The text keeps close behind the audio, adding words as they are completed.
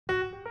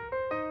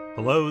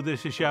Hello,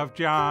 this is Chef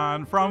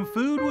John from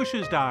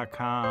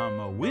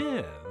foodwishes.com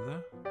with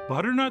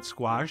butternut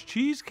squash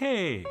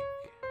cheesecake.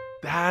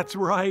 That's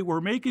right, we're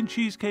making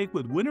cheesecake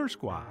with winter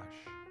squash,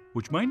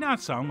 which might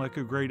not sound like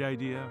a great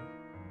idea,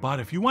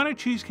 but if you want a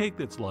cheesecake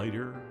that's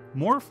lighter,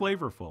 more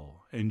flavorful,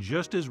 and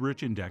just as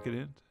rich and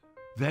decadent,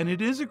 then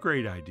it is a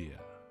great idea.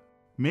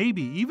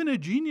 Maybe even a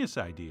genius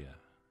idea.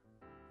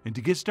 And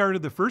to get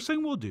started, the first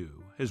thing we'll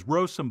do is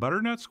roast some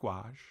butternut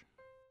squash,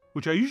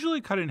 which I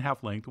usually cut in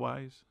half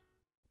lengthwise.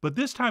 But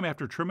this time,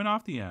 after trimming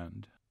off the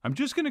end, I'm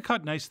just going to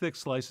cut nice thick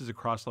slices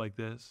across like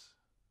this,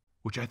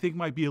 which I think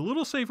might be a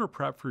little safer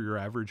prep for your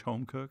average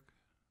home cook.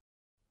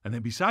 And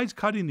then besides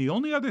cutting, the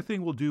only other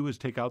thing we'll do is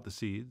take out the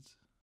seeds.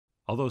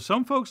 Although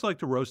some folks like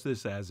to roast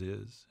this as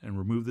is and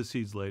remove the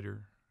seeds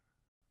later.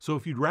 So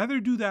if you'd rather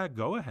do that,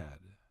 go ahead.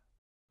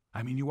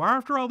 I mean, you are,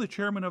 after all, the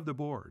chairman of the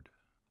board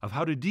of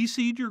how to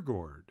de-seed your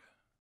gourd.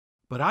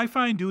 But I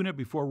find doing it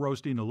before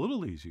roasting a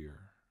little easier.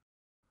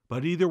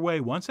 But either way,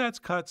 once that's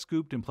cut,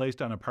 scooped, and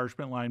placed on a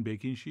parchment-lined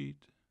baking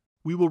sheet,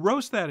 we will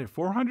roast that at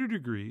 400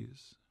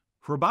 degrees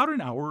for about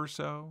an hour or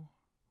so,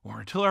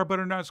 or until our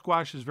butternut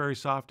squash is very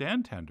soft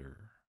and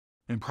tender,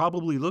 and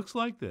probably looks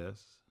like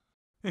this.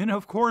 And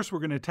of course, we're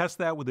going to test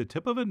that with the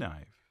tip of a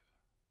knife,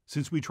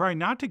 since we try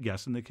not to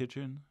guess in the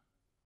kitchen.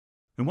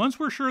 And once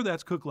we're sure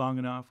that's cooked long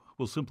enough,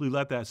 we'll simply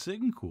let that sit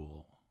and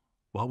cool,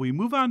 while we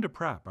move on to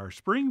prep our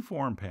spring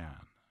form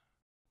pan,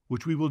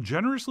 which we will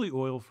generously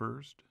oil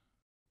first.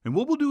 And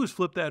what we'll do is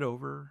flip that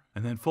over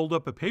and then fold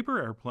up a paper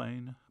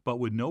airplane, but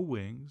with no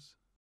wings,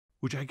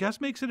 which I guess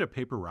makes it a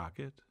paper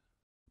rocket.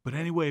 But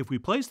anyway, if we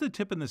place the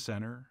tip in the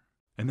center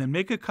and then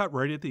make a cut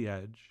right at the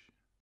edge,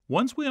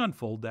 once we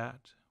unfold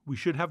that, we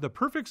should have the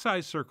perfect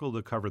size circle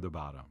to cover the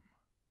bottom,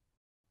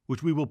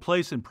 which we will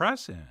place and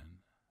press in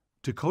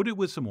to coat it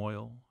with some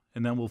oil,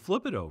 and then we'll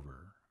flip it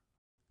over,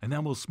 and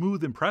then we'll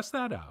smooth and press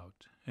that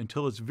out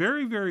until it's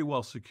very, very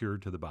well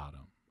secured to the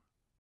bottom.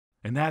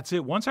 And that's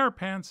it. Once our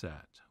pan's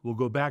set, we'll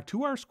go back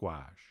to our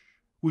squash,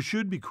 which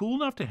should be cool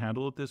enough to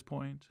handle at this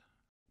point,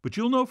 but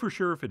you'll know for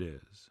sure if it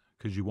is,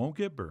 because you won't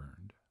get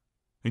burned.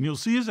 And you'll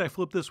see as I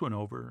flip this one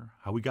over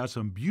how we got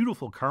some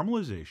beautiful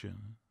caramelization.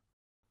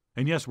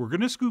 And yes, we're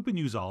going to scoop and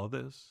use all of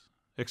this,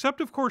 except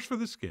of course for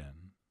the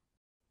skin.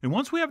 And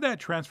once we have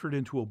that transferred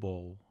into a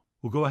bowl,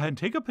 we'll go ahead and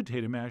take a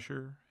potato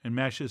masher and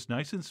mash this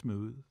nice and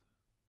smooth.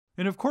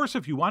 And of course,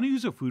 if you want to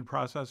use a food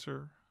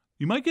processor,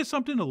 you might get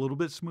something a little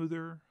bit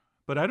smoother,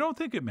 but I don't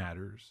think it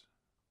matters,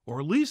 or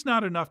at least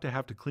not enough to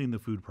have to clean the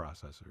food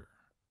processor.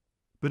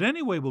 But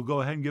anyway, we'll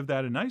go ahead and give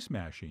that a nice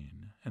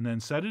mashing, and then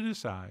set it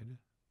aside,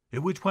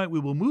 at which point we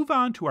will move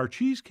on to our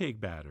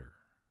cheesecake batter,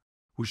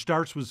 which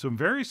starts with some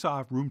very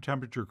soft room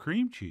temperature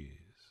cream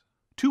cheese,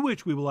 to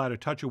which we will add a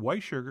touch of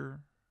white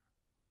sugar,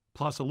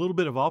 plus a little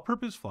bit of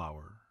all-purpose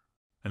flour,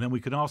 and then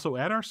we can also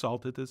add our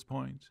salt at this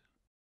point.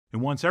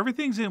 And once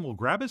everything's in, we'll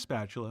grab a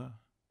spatula,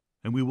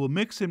 and we will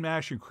mix and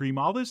mash and cream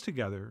all this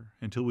together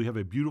until we have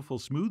a beautiful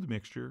smooth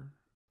mixture,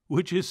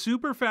 which is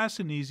super fast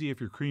and easy if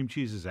your cream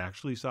cheese is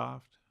actually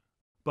soft.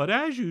 But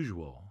as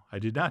usual, I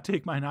did not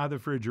take mine out of the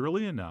fridge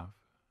early enough.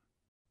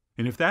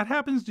 And if that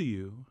happens to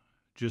you,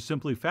 just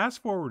simply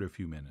fast forward a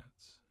few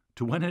minutes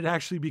to when it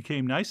actually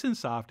became nice and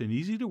soft and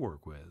easy to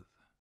work with.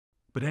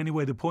 But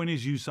anyway, the point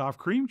is use soft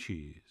cream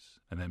cheese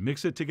and then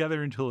mix it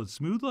together until it's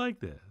smooth like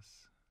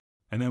this.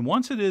 And then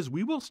once it is,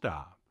 we will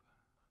stop.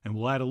 And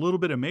we'll add a little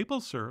bit of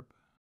maple syrup,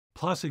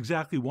 plus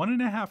exactly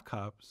 1.5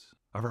 cups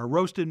of our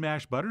roasted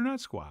mashed butternut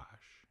squash.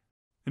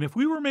 And if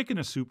we were making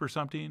a soup or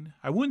something,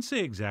 I wouldn't say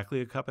exactly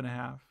 1.5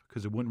 cups,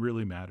 because it wouldn't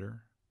really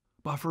matter.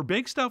 But for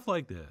baked stuff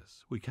like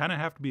this, we kind of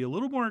have to be a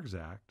little more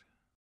exact.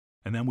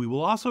 And then we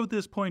will also at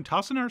this point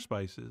toss in our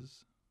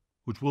spices,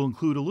 which will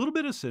include a little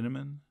bit of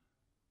cinnamon,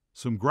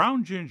 some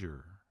ground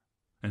ginger,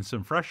 and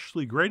some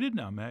freshly grated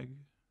nutmeg.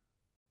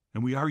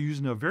 And we are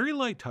using a very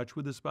light touch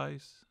with the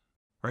spice.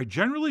 Right,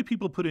 generally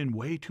people put in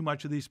way too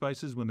much of these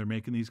spices when they're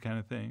making these kind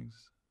of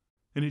things.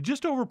 And it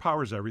just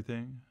overpowers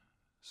everything.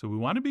 So we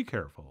want to be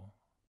careful.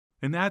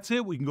 And that's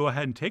it. We can go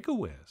ahead and take a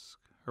whisk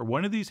or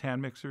one of these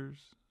hand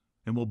mixers,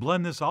 and we'll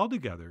blend this all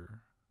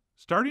together,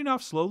 starting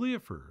off slowly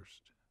at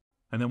first.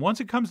 And then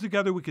once it comes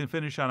together, we can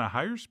finish on a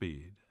higher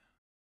speed.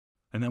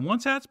 And then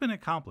once that's been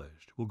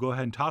accomplished, we'll go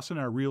ahead and toss in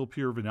our real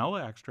pure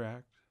vanilla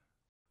extract,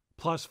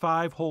 plus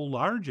 5 whole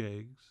large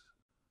eggs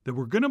that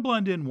we're going to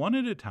blend in one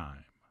at a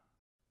time.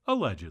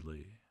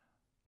 Allegedly.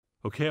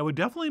 Okay, I would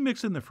definitely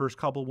mix in the first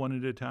couple one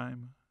at a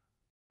time.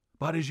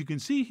 But as you can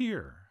see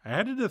here, I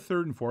added the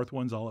third and fourth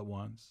ones all at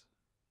once.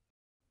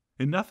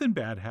 And nothing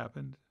bad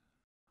happened.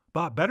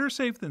 But better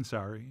safe than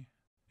sorry.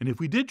 And if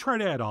we did try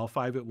to add all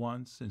 5 at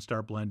once and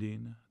start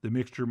blending, the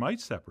mixture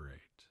might separate.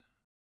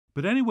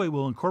 But anyway,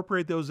 we'll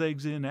incorporate those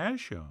eggs in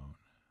as shown.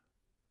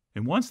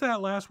 And once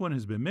that last one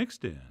has been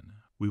mixed in,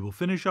 we will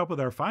finish up with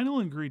our final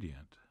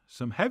ingredient,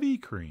 some heavy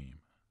cream.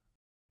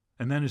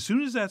 And then as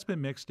soon as that's been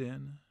mixed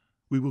in,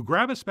 we will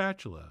grab a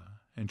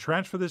spatula and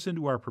transfer this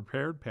into our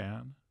prepared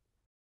pan.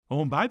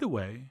 Oh, and by the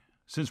way,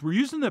 since we're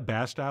using the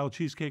Basque-style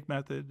cheesecake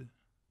method,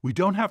 we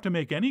don't have to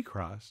make any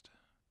crust.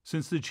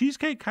 Since the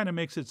cheesecake kind of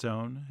makes its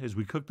own as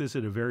we cook this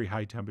at a very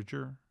high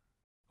temperature.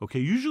 Okay,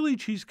 usually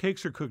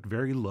cheesecakes are cooked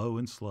very low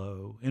and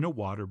slow in a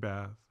water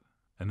bath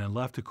and then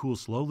left to cool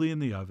slowly in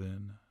the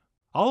oven.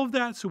 All of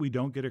that so we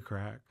don't get a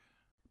crack.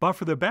 But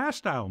for the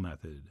Basque-style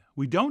method,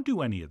 we don't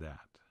do any of that.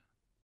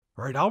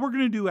 All right, all we're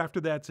going to do after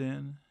that's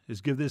in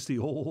is give this the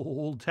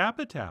old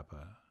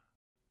tappa-tappa.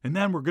 And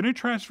then we're going to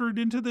transfer it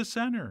into the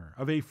center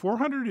of a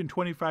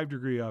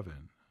 425-degree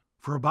oven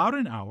for about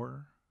an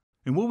hour.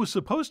 And what was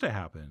supposed to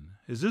happen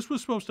is this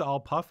was supposed to all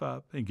puff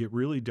up and get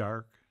really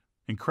dark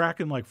and crack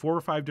in like 4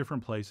 or 5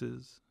 different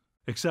places.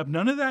 Except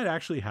none of that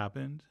actually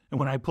happened. And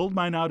when I pulled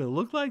mine out, it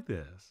looked like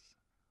this,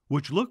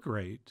 which looked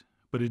great,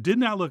 but it did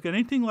not look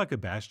anything like a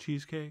Basque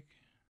cheesecake.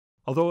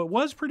 Although it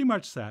was pretty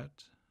much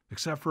set,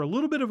 except for a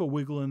little bit of a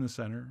wiggle in the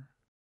center.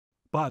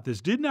 But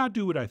this did not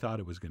do what I thought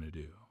it was going to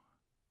do,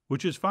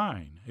 which is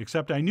fine,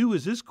 except I knew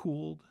as this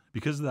cooled,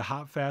 because of the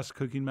hot, fast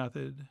cooking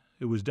method,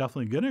 it was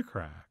definitely going to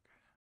crack.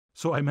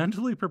 So I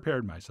mentally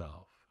prepared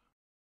myself.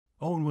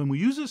 Oh, and when we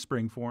use a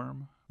spring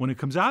form, when it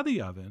comes out of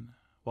the oven,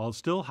 while it's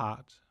still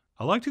hot,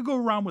 I like to go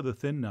around with a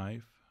thin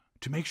knife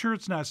to make sure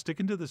it's not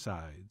sticking to the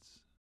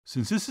sides,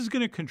 since this is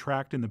going to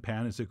contract in the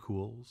pan as it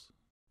cools.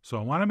 So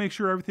I want to make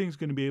sure everything's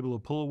going to be able to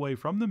pull away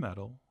from the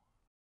metal.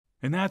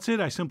 And that's it.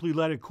 I simply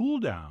let it cool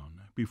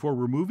down before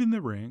removing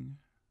the ring.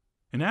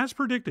 And as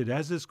predicted,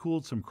 as this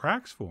cooled, some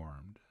cracks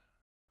formed.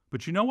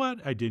 But you know what?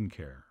 I didn't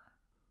care.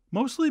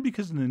 Mostly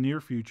because in the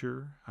near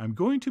future, I'm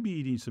going to be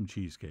eating some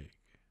cheesecake.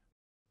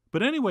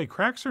 But anyway,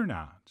 cracks or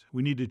not,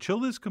 we need to chill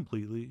this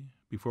completely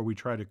before we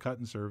try to cut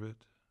and serve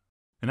it.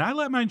 And I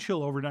let mine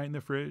chill overnight in the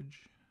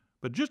fridge,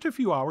 but just a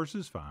few hours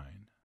is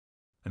fine.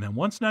 And then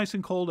once nice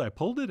and cold, I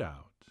pulled it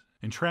out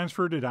and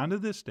transferred it onto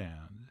this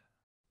stand.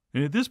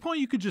 And at this point,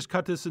 you could just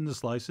cut this into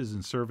slices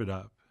and serve it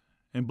up.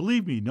 And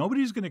believe me,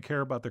 nobody's going to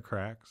care about the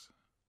cracks.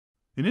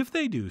 And if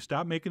they do,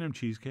 stop making them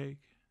cheesecake.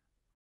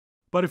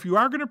 But if you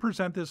are going to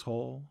present this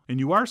whole, and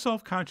you are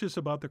self-conscious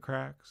about the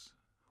cracks,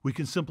 we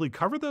can simply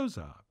cover those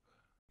up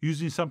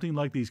using something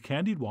like these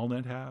candied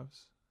walnut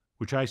halves,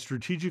 which I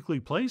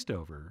strategically placed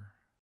over.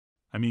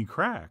 I mean,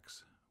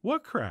 cracks.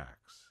 What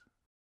cracks?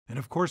 And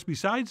of course,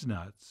 besides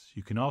nuts,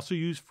 you can also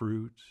use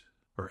fruit,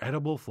 or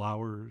edible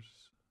flowers,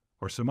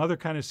 or some other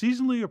kind of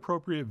seasonally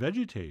appropriate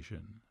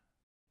vegetation.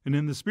 And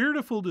in the spirit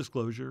of full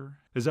disclosure,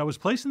 as I was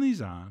placing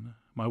these on,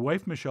 my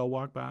wife Michelle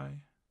walked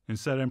by and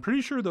said, "I'm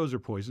pretty sure those are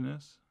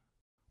poisonous,"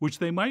 which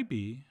they might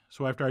be,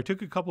 so after I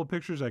took a couple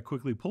pictures, I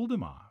quickly pulled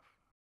them off.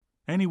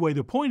 Anyway,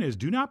 the point is,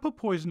 do not put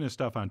poisonous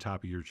stuff on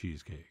top of your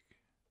cheesecake.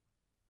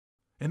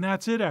 And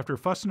that's it. After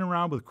fussing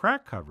around with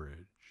crack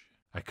coverage,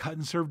 I cut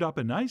and served up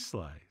a nice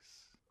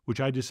slice, which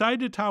I decided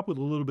to top with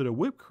a little bit of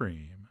whipped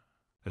cream,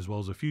 as well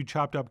as a few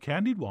chopped up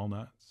candied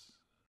walnuts.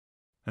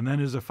 And then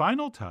as a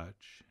final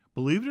touch,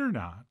 believe it or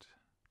not,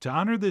 to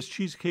honor this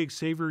cheesecake's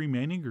savory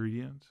main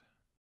ingredient,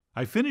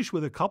 I finished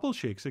with a couple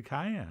shakes of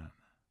cayenne.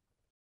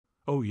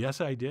 Oh,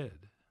 yes, I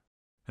did.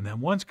 And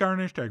then once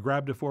garnished, I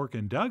grabbed a fork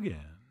and dug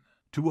in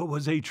to what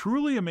was a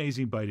truly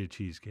amazing bite of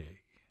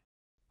cheesecake.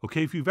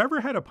 Okay, if you've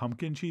ever had a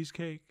pumpkin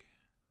cheesecake,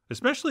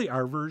 especially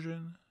our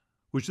version,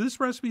 which this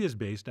recipe is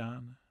based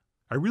on,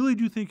 I really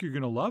do think you're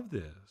going to love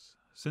this,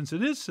 since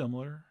it is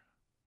similar.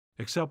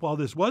 Except while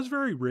this was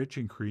very rich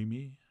and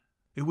creamy,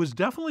 it was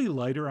definitely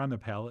lighter on the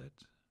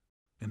palate.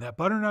 And that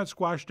butternut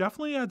squash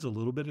definitely adds a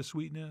little bit of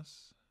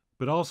sweetness,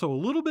 but also a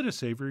little bit of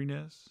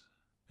savoriness,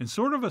 and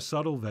sort of a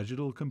subtle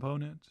vegetal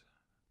component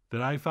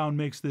that I found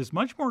makes this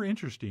much more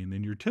interesting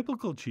than your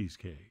typical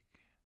cheesecake.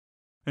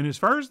 And as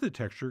far as the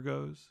texture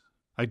goes,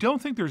 I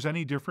don't think there's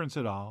any difference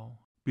at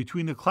all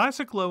between the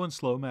classic low and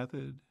slow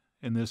method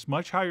and this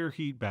much higher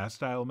heat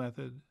Basque-style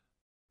method.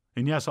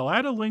 And yes, I'll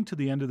add a link to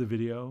the end of the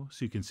video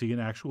so you can see an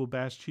actual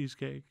Basque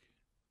cheesecake,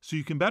 so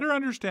you can better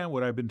understand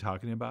what I've been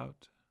talking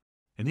about.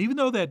 And even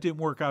though that didn't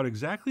work out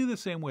exactly the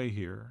same way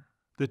here,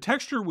 the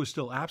texture was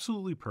still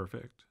absolutely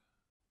perfect.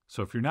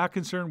 So if you're not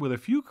concerned with a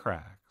few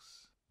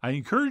cracks, I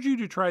encourage you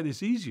to try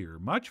this easier,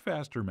 much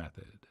faster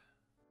method.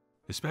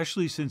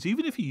 Especially since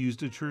even if you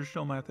used a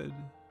traditional method,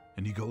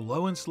 and you go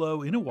low and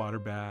slow in a water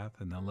bath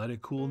and then let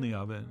it cool in the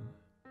oven,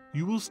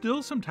 you will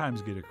still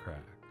sometimes get a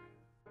crack.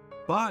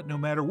 But no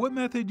matter what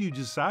method you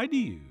decide to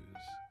use,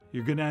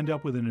 you're going to end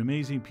up with an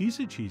amazing piece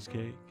of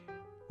cheesecake,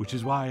 which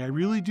is why I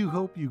really do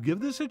hope you give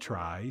this a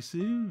try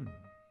soon.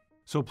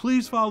 So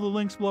please follow the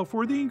links below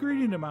for the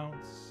ingredient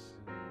amounts,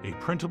 a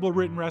printable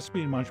written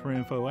recipe, and much more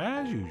info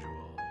as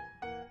usual.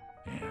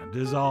 And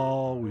as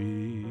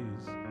always,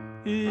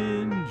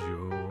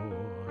 enjoy.